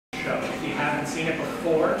show. If you haven't seen it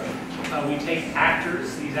before, we take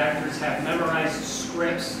actors. These actors have memorized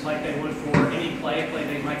scripts like they would for any play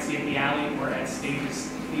they might see at the alley or at Stage's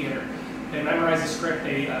Theater. They memorize the script,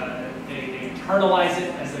 they internalize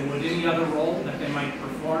it as they would any other role that they might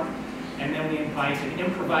perform, and then we invite an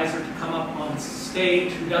improviser to come up on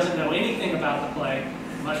stage who doesn't know anything about the play,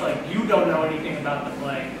 much like you don't know anything about the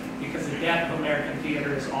play, because the death of American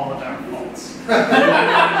theater is all of our faults. So the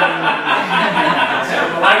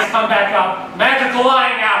lights come back up, magical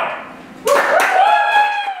lying hour!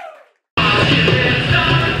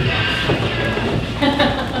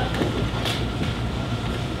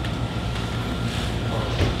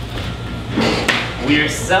 We are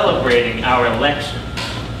celebrating our election.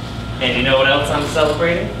 And you know what else I'm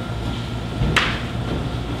celebrating?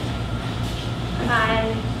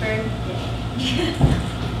 My birthday.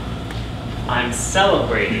 I'm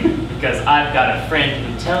celebrating because I've got a friend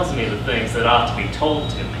who tells me the things that ought to be told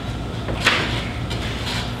to me.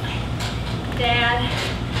 Dad,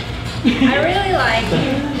 I really like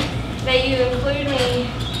that you include me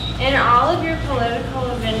in all of your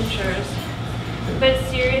political adventures, but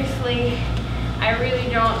seriously, I really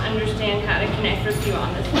don't understand how to connect with you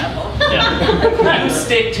on this level. Yeah. You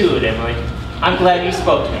stick to it, Emily. I'm glad you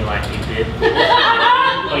spoke to me like you did.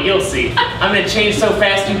 Well, you'll see. I'm going to change so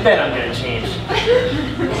fast you bet I'm going to change.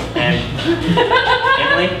 And,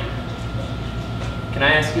 Emily, can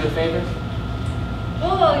I ask you a favor?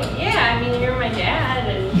 Well, yeah, I mean, you're my dad,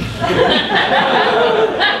 and...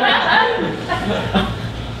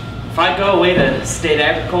 If I go away to State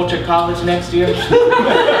Agriculture College next year, will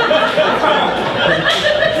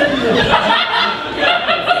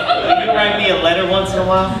you write me a letter once in a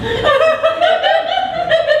while?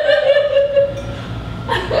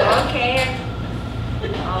 Okay,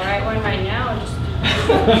 I'll write one right now, just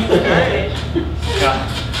started. God,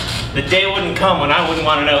 the day wouldn't come when I wouldn't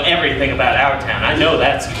want to know everything about our town. I know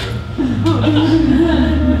that's true.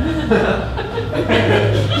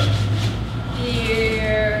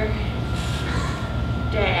 Dear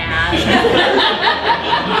Dad.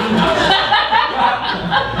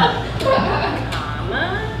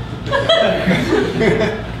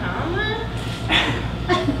 Comma.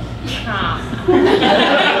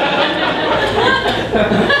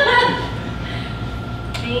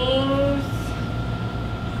 Things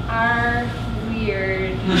are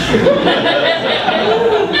weird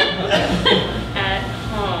at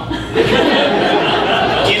home.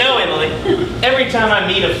 You know, Emily, every time I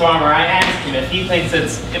meet a farmer, I ask him if he thinks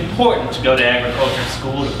it's important to go to agriculture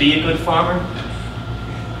school to be a good farmer.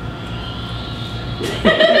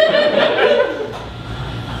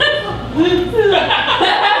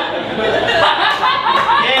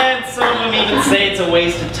 Yeah, and some of them even say it's a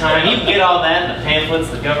waste of time. You can get all that in the pamphlets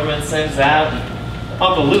the government sends out.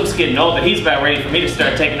 Uncle Luke's getting old, but he's about ready for me to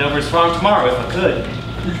start taking over his farm tomorrow if I could.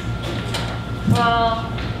 Well,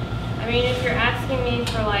 I mean, if you're asking me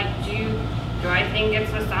for like, do I think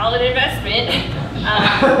it's a solid investment? You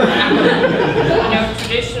know,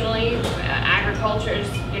 traditionally, agriculture is,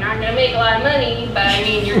 you're not going to make a lot of money, but I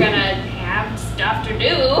mean, you're going to have stuff to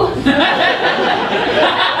do.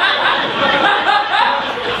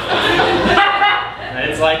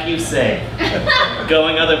 It's like you say,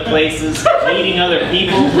 going other places, meeting other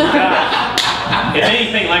people. God, if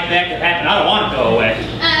anything like that could happen, I don't want to go away.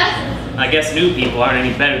 I guess new people aren't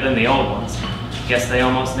any better than the old ones. Guess they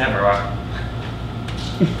almost never are.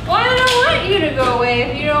 Well, I don't want you to go away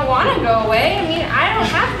if you don't want to go away. I mean, I don't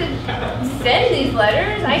have to send these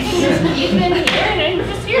letters. I can just keep them here and I'm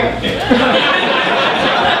just here.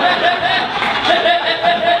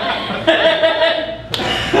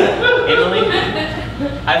 Emily,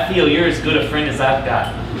 I feel you're as good a friend as I've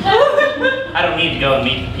got. I don't need to go and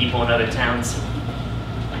meet people in other towns.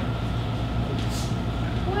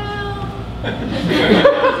 Well,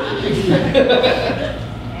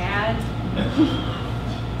 Dad,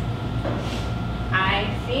 I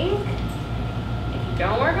think if you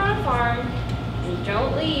don't work on a farm, and you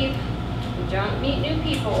don't leave, you don't meet new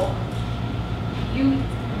people, you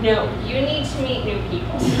need to meet new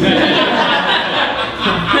people. It's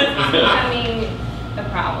becoming a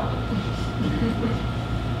problem.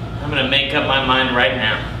 I'm gonna make up my mind right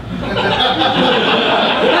now.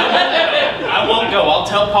 I won't go. I'll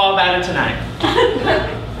tell Paul about it tonight.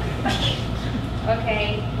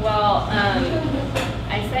 Okay, well,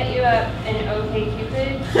 I set you up an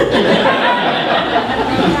OkCupid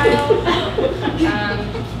profile,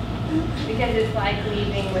 because it's like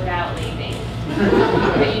leaving without leaving.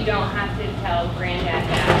 But you don't have to tell Granddad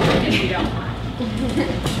that if you don't want.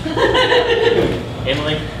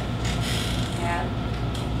 Emily, Yeah.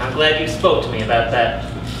 I'm glad you spoke to me about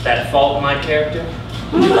that fault in my character.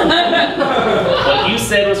 What you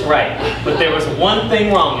said was right, but there was one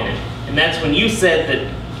thing wrong in it, and that's when you said that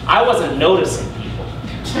I wasn't noticing people.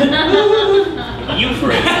 You,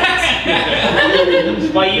 for instance.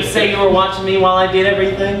 Why, you say you were watching me while I did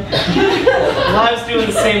everything? Well, I was doing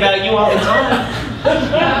the same about you all the time.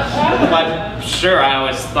 Well, I'm sure I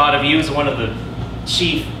always thought of you as one of the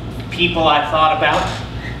chief people I thought about.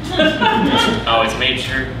 I always made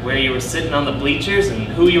sure where you were sitting on the bleachers and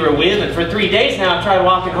who you were with, and for 3 days now I've tried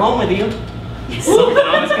walking home with you. Something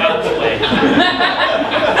always got in the way.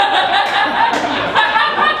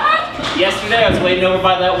 Yesterday I was waiting over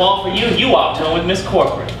by that wall for you, and you walked home with Miss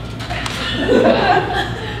Corcoran.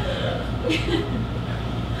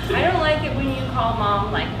 I don't like it when you call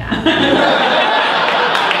Mom like that.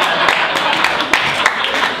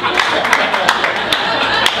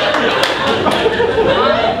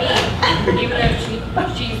 Mom and me, even though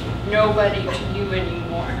she's nobody to you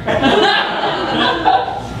anymore.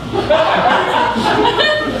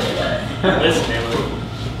 Listen, Emily.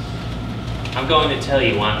 I'm going to tell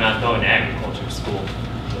you why I'm not going to agriculture school.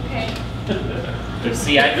 Okay. But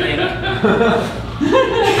see, I think...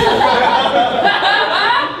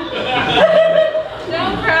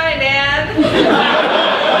 Don't cry, Dad.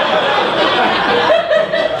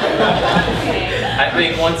 Okay. I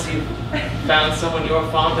think once you've found someone you're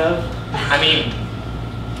fond of, I mean,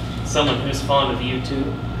 someone who's fond of you too,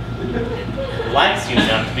 likes you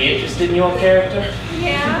enough to be interested in your character.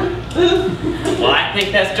 Yeah. Well, I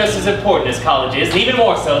think that's just as important as college is, and even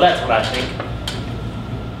more so, that's what I think.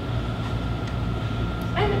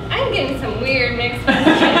 I'm getting some weird mixed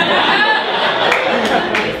messages.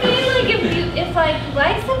 You see, like, if like you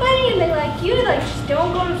like somebody and they like you, like, just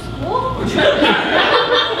don't go to school?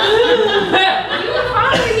 You were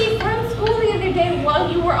following me from school the other day while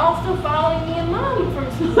you were also following me and Mom from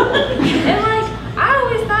school. And like, I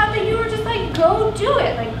always thought that you were just like, go do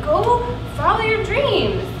it. Like, go follow your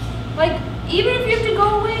dreams. Like, even if you have to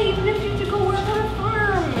go away, even if you have to go work on a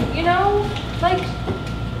farm, you know? Like,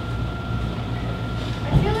 I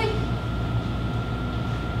feel like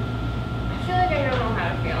I don't know how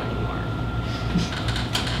to feel anymore.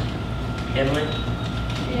 Emily?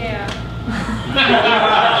 Yeah.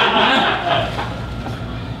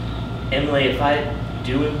 Emily, if I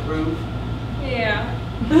do improve Yeah.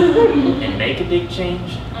 and make a big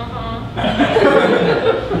change,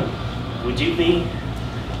 would you be,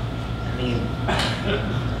 I mean,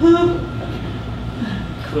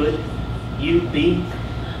 could you be?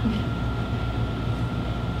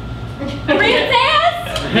 Princess?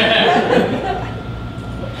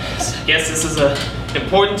 I guess this is an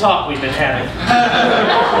important talk we've been having.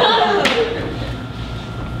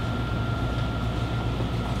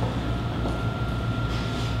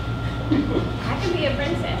 I can be a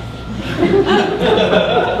princess.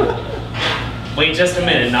 Wait just a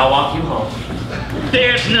minute and I'll walk you home.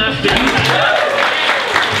 There's nothing.